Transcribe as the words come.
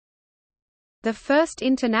The first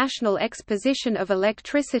International Exposition of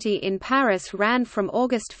Electricity in Paris ran from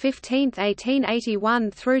August 15,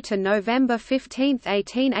 1881 through to November 15,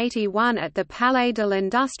 1881 at the Palais de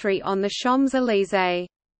l'Industrie on the Champs-Élysées.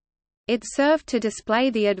 It served to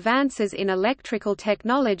display the advances in electrical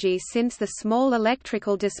technology since the small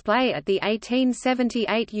electrical display at the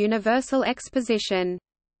 1878 Universal Exposition.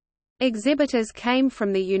 Exhibitors came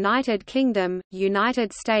from the United Kingdom,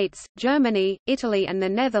 United States, Germany, Italy and the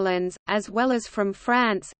Netherlands, as well as from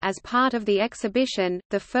France. As part of the exhibition,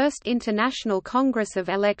 the First International Congress of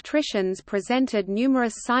Electricians presented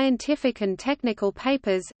numerous scientific and technical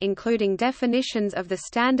papers, including definitions of the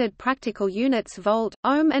standard practical units volt,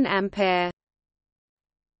 ohm and ampere.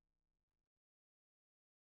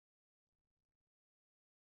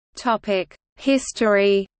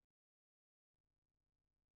 History.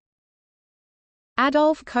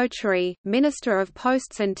 Adolphe Cochery, Minister of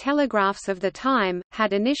Posts and Telegraphs of the time,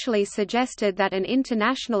 had initially suggested that an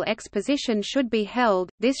international exposition should be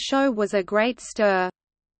held. This show was a great stir.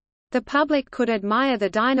 The public could admire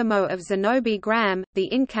the dynamo of Zénobie Gramme, the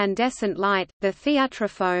incandescent light, the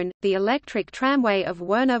theatrophone, the electric tramway of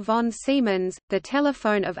Werner von Siemens, the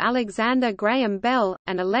telephone of Alexander Graham Bell,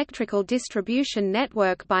 an electrical distribution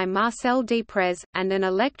network by Marcel Duprez, and an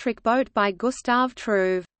electric boat by Gustave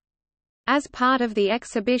Trouve. As part of the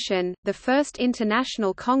exhibition, the First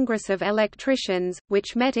International Congress of Electricians,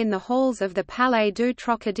 which met in the halls of the Palais du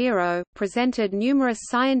Trocadero, presented numerous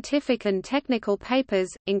scientific and technical papers,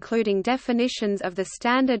 including definitions of the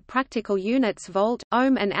standard practical units volt,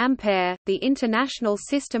 ohm and ampere, the international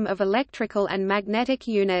system of electrical and magnetic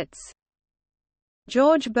units.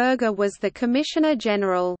 George Berger was the Commissioner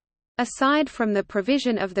General. Aside from the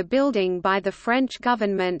provision of the building by the French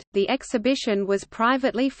government, the exhibition was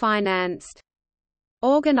privately financed.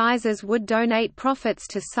 Organizers would donate profits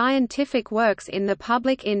to scientific works in the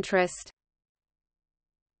public interest.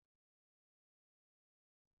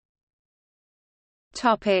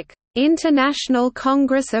 International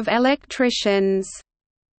Congress of Electricians.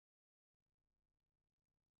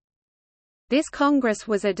 This Congress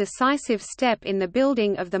was a decisive step in the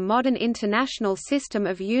building of the modern international system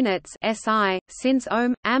of units (SI), since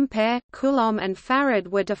ohm, ampere, coulomb and farad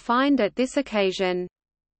were defined at this occasion.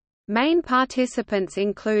 Main participants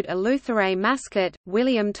include Eleuthère Mascot,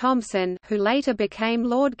 William Thomson, who later became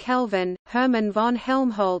Lord Kelvin, Hermann von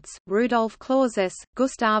Helmholtz, Rudolf Clausius,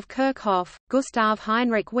 Gustav Kirchhoff, Gustav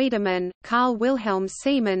Heinrich Wiedemann, Carl Wilhelm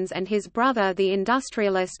Siemens and his brother the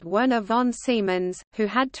industrialist Werner von Siemens, who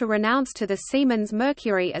had to renounce to the Siemens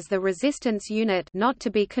Mercury as the resistance unit, not to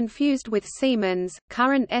be confused with Siemens,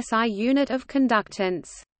 current SI unit of conductance.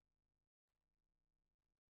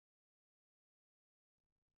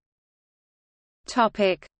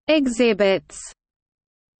 Exhibits.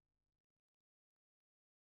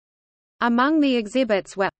 Among the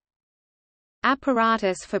exhibits were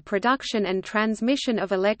apparatus for production and transmission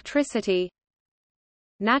of electricity,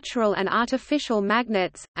 natural and artificial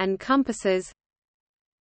magnets, and compasses,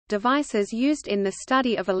 devices used in the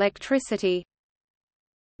study of electricity,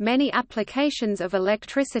 many applications of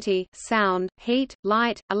electricity, sound, heat,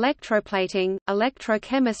 light, electroplating,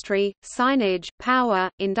 electrochemistry, signage, power,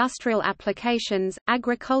 industrial applications,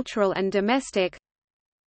 agricultural and domestic,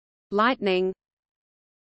 lighting,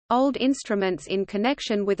 old instruments in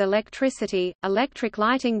connection with electricity. Electric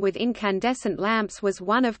lighting with incandescent lamps was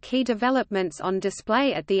one of key developments on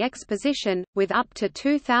display at the exposition, with up to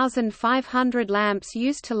 2,500 lamps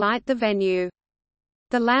used to light the venue.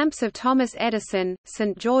 The lamps of Thomas Edison,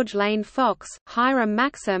 St. George Lane Fox, Hiram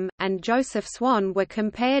Maxim, and Joseph Swan were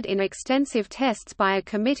compared in extensive tests by a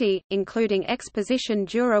committee, including exposition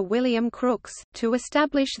juror William Crookes, to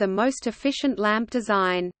establish the most efficient lamp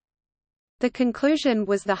design. The conclusion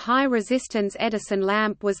was the high-resistance Edison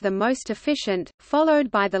lamp was the most efficient,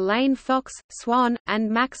 followed by the Lane Fox, Swan, and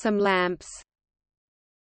Maxim lamps.